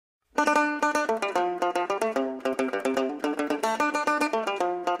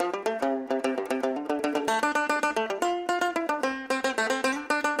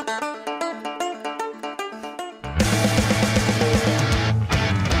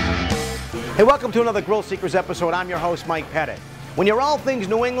Hey, welcome to another Grill Seekers episode. I'm your host, Mike Petit. When you're all things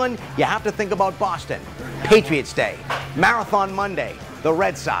New England, you have to think about Boston. Patriots Day, Marathon Monday, the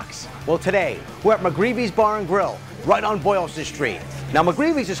Red Sox. Well, today, we're at McGreevey's Bar and Grill, right on Boylston Street. Now,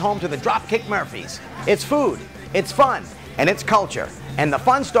 McGreevey's is home to the Dropkick Murphys. It's food, it's fun, and it's culture. And the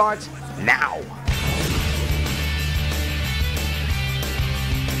fun starts now.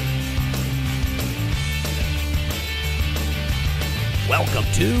 Welcome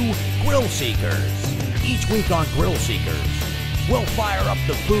to Grill Seekers. Each week on Grill Seekers, we'll fire up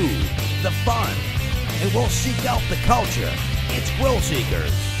the food, the fun, and we'll seek out the culture. It's Grill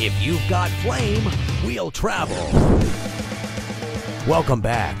Seekers. If you've got flame, we'll travel. Welcome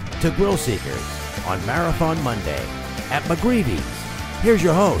back to Grill Seekers on Marathon Monday at McGreevey's. Here's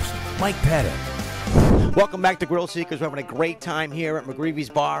your host, Mike Petit. Welcome back to Grill Seekers. We're having a great time here at McGreevey's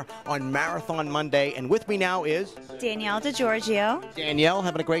Bar on Marathon Monday. And with me now is Danielle DeGiorgio. Danielle,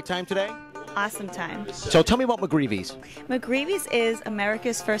 having a great time today? Awesome time. So tell me about McGreevey's. McGreevey's is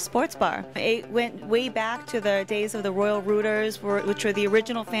America's first sports bar. It went way back to the days of the Royal Rooters, which were the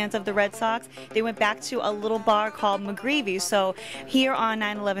original fans of the Red Sox. They went back to a little bar called McGreevey's. So here on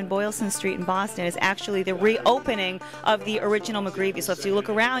 911 Boylston Street in Boston is actually the reopening of the original McGreevey's. So if you look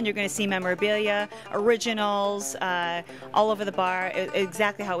around, you're going to see memorabilia, originals, all over the bar.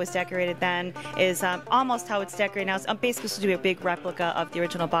 Exactly how it was decorated then is almost how it's decorated now. It's basically supposed to be a big replica of the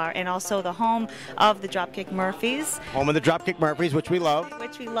original bar, and also the home of the Dropkick Murphys. Home of the Dropkick Murphys, which we love.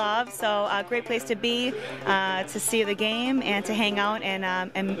 Which we love. So a great place to be, to see the game and to hang out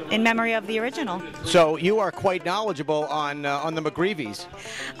and in memory of the original. So you are quite knowledgeable on the McGreevey's.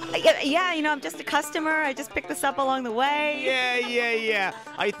 Yeah, you know, I'm just a customer. I just picked this up along the way. Yeah.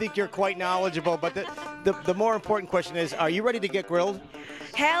 I think you're quite knowledgeable. But the more important question is, are you ready to get grilled?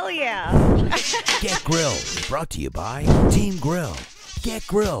 Hell yeah. Get Grilled is brought to you by Team Grill. Get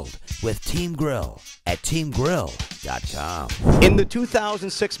grilled with Team Grill at teamgrill.com. In the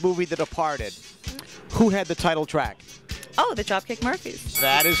 2006 movie The Departed, who had the title track? Oh, the Dropkick Murphys.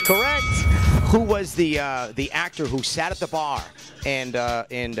 That is correct. Who was the actor who sat at the bar and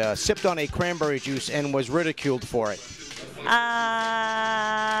sipped on a cranberry juice and was ridiculed for it?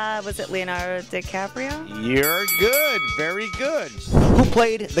 Was it Leonardo DiCaprio? You're good. Very good. Who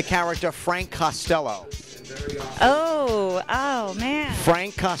played the character Frank Costello? Oh, man.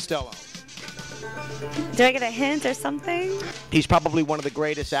 Frank Costello. Do I get a hint or something? He's probably one of the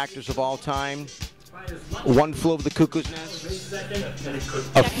greatest actors of all time. One Flew Over the Cuckoo's Nest.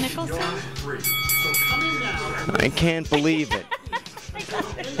 Technical stuff? I can't believe it.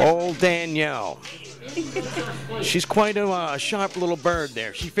 Old Danielle. She's quite a sharp little bird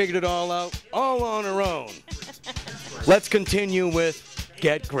there. She figured it all out, all on her own. Let's continue with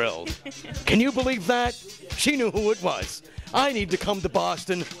Get Grilled. Can you believe that? She knew who it was. I need to come to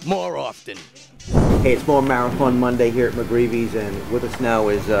Boston more often. Hey, it's more Marathon Monday here at McGreevey's, and with us now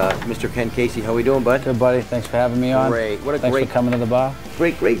is Mr. Ken Casey. How we doing, bud? Good, buddy. Thanks for having me on. Great. Thanks for coming to the bar.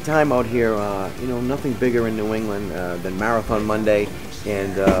 Great time out here. You know, nothing bigger in New England than Marathon Monday,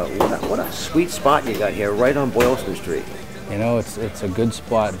 and what a sweet spot you got here, right on Boylston Street. You know, it's a good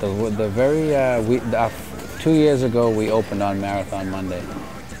spot. 2 years ago we opened on Marathon Monday,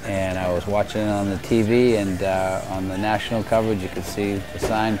 and I was watching it on the TV, and on the national coverage you could see the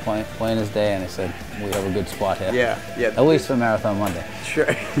sign plain as day, and I said, we have a good spot here. Yeah. At least for Marathon Monday.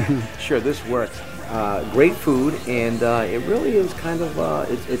 Sure, sure. This works. Great food, and it really is kind of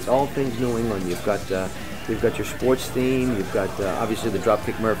it's all things New England. You've got your sports theme. You've got obviously the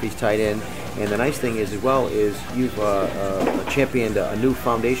Dropkick Murphys tied in, and the nice thing is as well is you've championed a new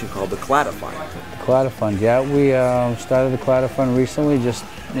foundation called the Clatter Fund. Clatter Fund, yeah. We started the Clatter Fund recently. Just,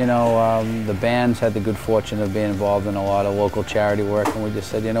 you know, the band's had the good fortune of being involved in a lot of local charity work, and we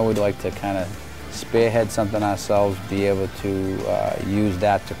just said, you know, we'd like to kind of spearhead something ourselves, be able to use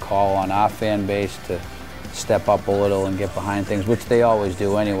that to call on our fan base to step up a little and get behind things, which they always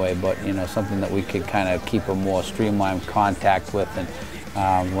do anyway, but, you know, something that we could kind of keep a more streamlined contact with and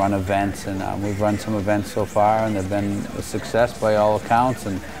run events. And we've run some events so far, and they've been a success by all accounts,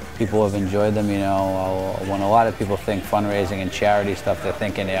 and people have enjoyed them. You know, when a lot of people think fundraising and charity stuff, they're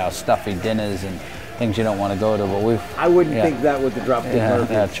thinking, you know, stuffy dinners and things you don't want to go to, but I wouldn't think that with the Dropkick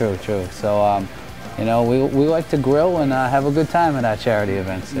Murphys. Yeah, true. So, you know, we like to grill and have a good time at our charity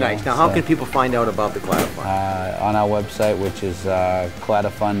events. Nice. Now, how can people find out about the Clatter Fund? On our website, which is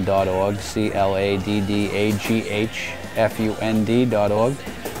clatterfund.org, CLADDAGHFUND.org,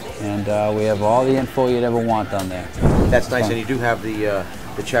 and we have all the info you'd ever want on there. That's nice, and you do have the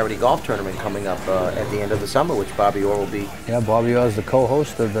charity golf tournament coming up at the end of the summer, which Bobby Orr will be. Yeah, Bobby Orr is the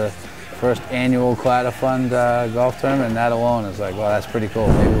co-host of the first annual Clatter Fund golf tournament, and that alone is like, wow, that's pretty cool.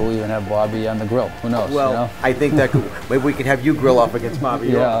 Maybe we'll even have Bobby on the grill. Who knows? Well, you know? I think that maybe we could have you grill off against Bobby.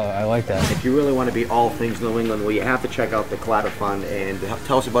 Yeah, I like that. If you really want to be all things New England, well, you have to check out the Clatter Fund. And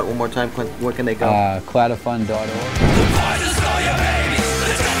tell us about it one more time, Clint. Where can they go? Clatterfund.org.